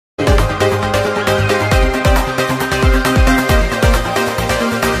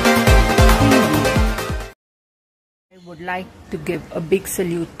would like to give a big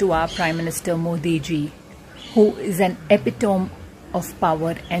salute to our Prime Minister Modi ji, who is an epitome of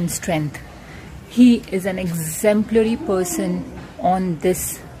power and strength. He is an exemplary person on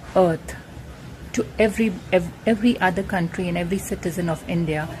this earth to every other country and every citizen of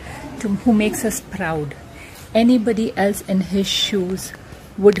India, who makes us proud. Anybody else in his shoes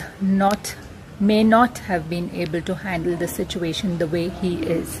may not have been able to handle the situation the way he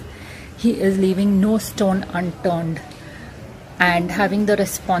is. He is leaving no stone unturned and having the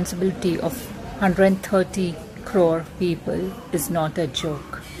responsibility of 130 crore people is not a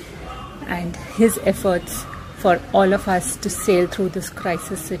joke. And his efforts for all of us to sail through this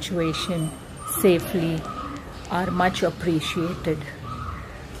crisis situation safely are much appreciated.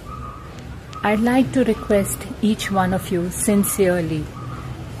 I'd like to request each one of you sincerely,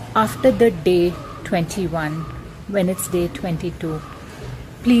 after the day 21, when it's day 22,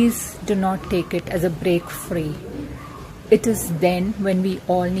 please do not take it as a break free. It is then when we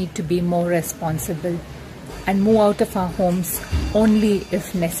all need to be more responsible and move out of our homes only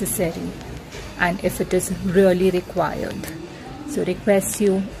if necessary and if it is really required. So request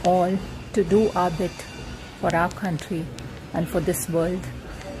you all to do our bit for our country and for this world.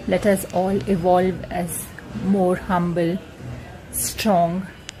 Let us all evolve as more humble, strong,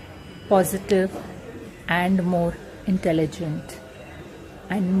 positive and more intelligent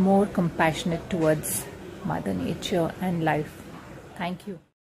and more compassionate towards Mother Nature and life. Thank you.